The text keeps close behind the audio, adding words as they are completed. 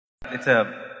it's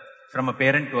from a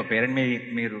parent to a parent.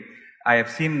 I have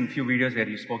seen few videos where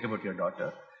you spoke about your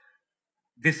daughter.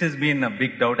 This has been a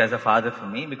big doubt as a father for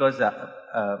me because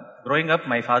growing up,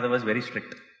 my father was very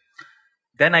strict.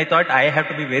 Then I thought I have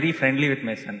to be very friendly with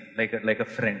my son, like a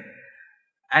friend.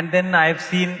 And then I've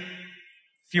seen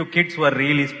few kids who are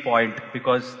really spoiled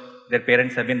because their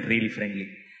parents have been really friendly.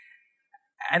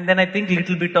 And then I think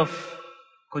little bit of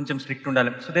koncham strict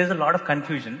undalam. So there's a lot of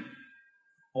confusion.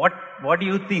 What do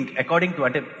you think, according to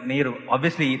ante neeru,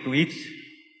 obviously to each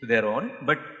to their own,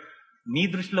 but మీ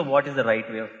దృష్టిలో what is the right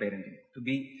way of parenting? To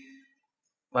be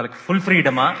వాళ్ళకి full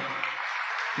freedom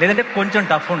లేదంటే కొంచెం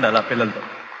tough ఉండాలా పిల్లలతో?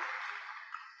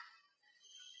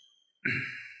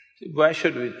 Why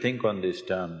should we think on these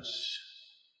terms?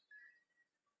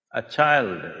 A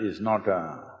child is not a…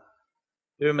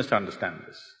 You must understand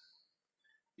this.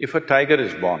 If a tiger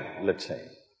is born, let's say,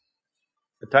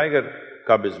 a tiger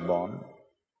cub is born,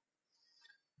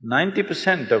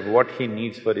 90% of what he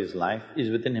needs for his life is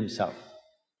within himself.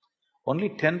 Only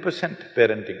 10%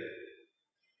 parenting.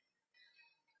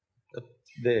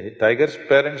 The tiger's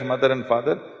parents, mother and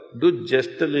father, do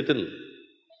just a little.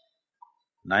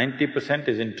 90%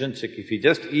 is intrinsic. If he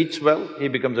just eats well, he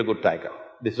becomes a good tiger.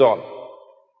 This is all.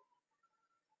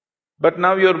 But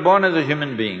now you're born as a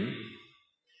human being,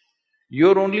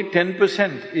 your only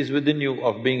 10% is within you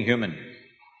of being human.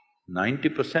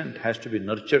 90% has to be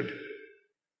nurtured.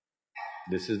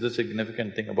 This is the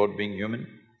significant thing about being human.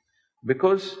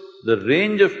 Because the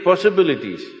range of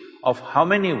possibilities of how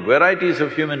many varieties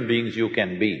of human beings you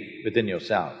can be within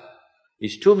yourself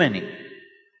is too many.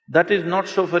 That is not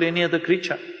so for any other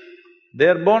creature. They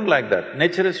are born like that,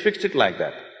 nature has fixed it like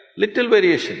that. Little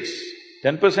variations,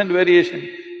 10% variation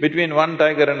between one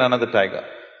tiger and another tiger.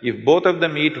 If both of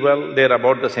them eat well, they're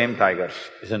about the same tigers,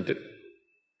 isn't it?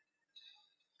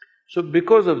 So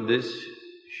because of this,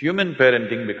 human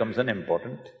parenting becomes an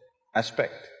important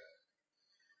aspect.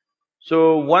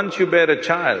 So once you bear a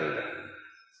child,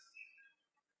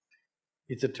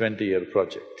 it's a 20-year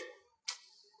project.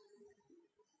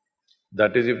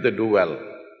 That is if they do well.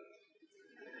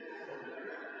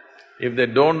 If they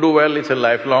don't do well, it's a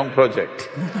lifelong project.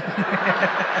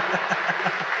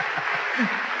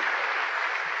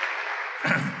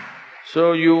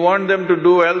 So you want them to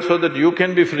do well so that you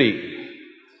can be free.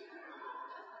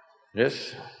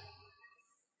 Yes?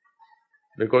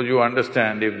 Because you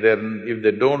understand if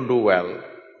they don't do well,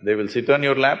 they will sit on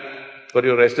your lap for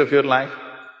your rest of your life.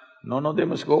 No, they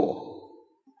must go.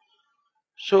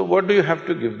 So what do you have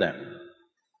to give them?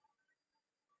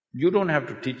 You don't have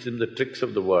to teach them the tricks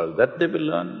of the world, that they will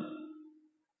learn.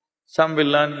 Some will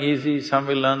learn easy, some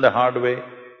will learn the hard way.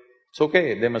 It's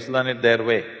okay, they must learn it their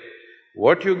way.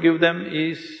 What you give them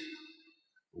is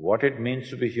what it means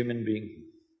to be human being.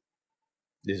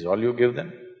 This is all you give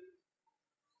them.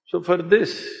 So for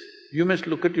this, you must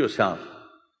look at yourself.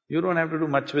 You don't have to do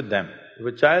much with them. If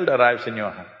a child arrives in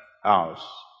your house,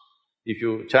 if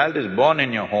your child is born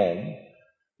in your home,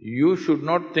 you should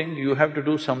not think you have to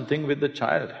do something with the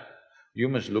child. You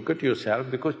must look at yourself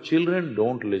because children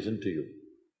don't listen to you.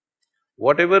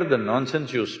 Whatever the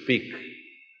nonsense you speak,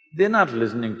 they're not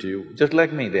listening to you, just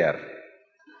like me they are.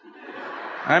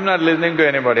 I'm not listening to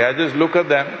anybody, I just look at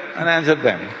them and answer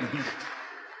them.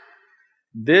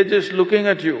 They're just looking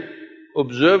at you,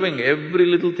 observing every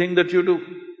little thing that you do.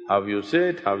 How you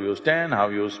sit, how you stand, how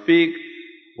you speak,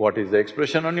 what is the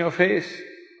expression on your face.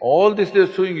 All this they're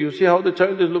doing, you see how the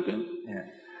child is looking?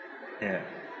 Yeah.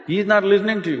 He's not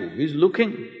listening to you, he's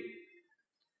looking.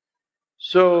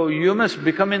 So you must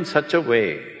become in such a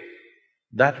way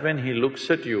that when he looks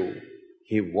at you,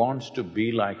 he wants to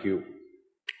be like you.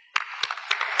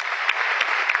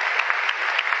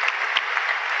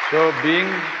 So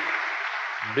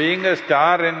being a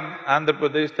star in Andhra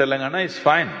Pradesh, Telangana is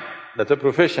fine, that's a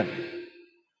profession.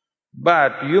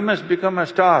 But you must become a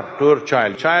star to your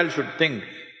child. Child should think,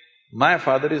 my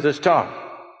father is a star,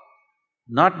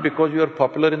 not because you are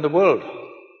popular in the world,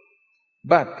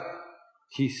 but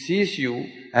he sees you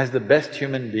as the best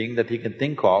human being that he can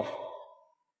think of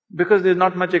because there's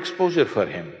not much exposure for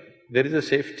him, there is a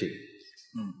safety.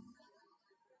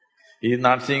 He's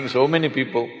not seeing so many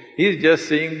people, he's just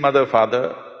seeing mother,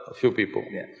 father, a few people.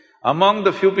 Yeah. Among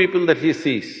the few people that he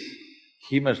sees,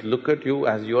 he must look at you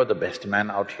as you are the best man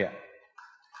out here.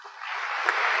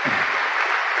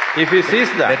 If he sees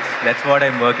that… That's what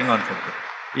I'm working on, Sadhguru.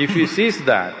 If he sees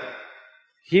that,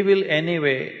 he will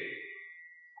anyway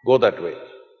go that way.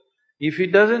 If he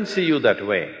doesn't see you that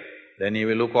way, then he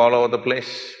will look all over the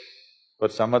place for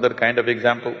some other kind of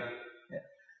example.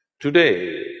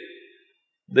 Today,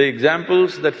 the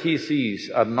examples that he sees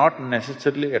are not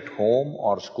necessarily at home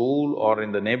or school or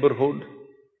in the neighborhood.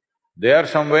 They are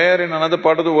somewhere in another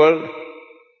part of the world.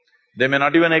 They may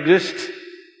not even exist.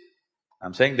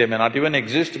 I'm saying they may not even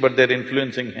exist, but they're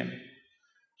influencing him.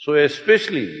 So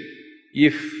especially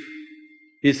if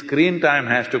his screen time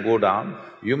has to go down,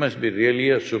 you must be really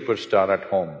a superstar at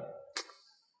home.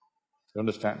 You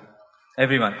understand?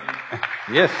 Everyone.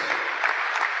 Yes.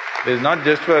 It's not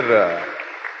just for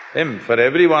him, for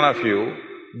every one of you,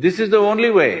 this is the only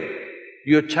way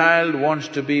your child wants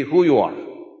to be who you are.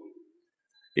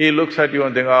 He looks at you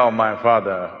and thinks, oh, my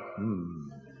father,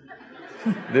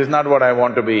 this is not what I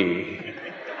want to be.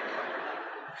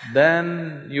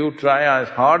 Then you try as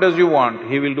hard as you want,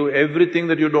 he will do everything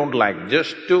that you don't like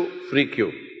just to freak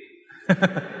you.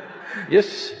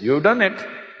 Yes, you've done it.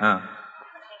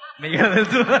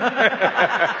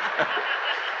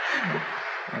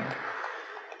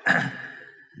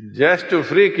 Just to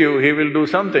freak you, he will do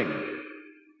something.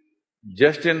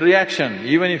 Just in reaction,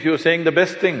 even if you're saying the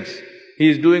best things, he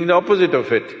is doing the opposite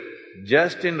of it,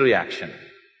 just in reaction.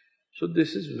 So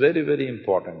this is very, very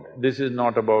important. This is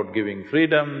not about giving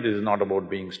freedom, this is not about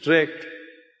being strict.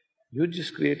 You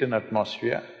just create an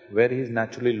atmosphere where he's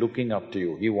naturally looking up to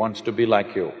you, he wants to be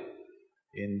like you.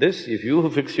 In this, if you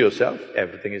fix yourself,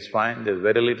 everything is fine, there's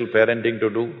very little parenting to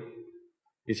do.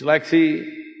 It's like, see,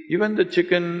 even the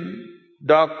chicken,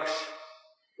 ducks,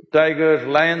 tigers,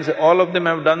 lions, all of them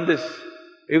have done this.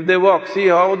 If they walk, see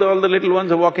how all the little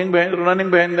ones are walking behind,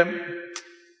 running behind them.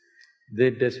 They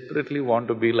desperately want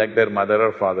to be like their mother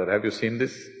or father. Have you seen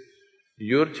this?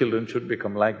 Your children should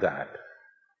become like that.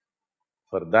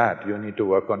 For that, you need to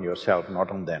work on yourself, not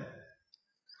on them.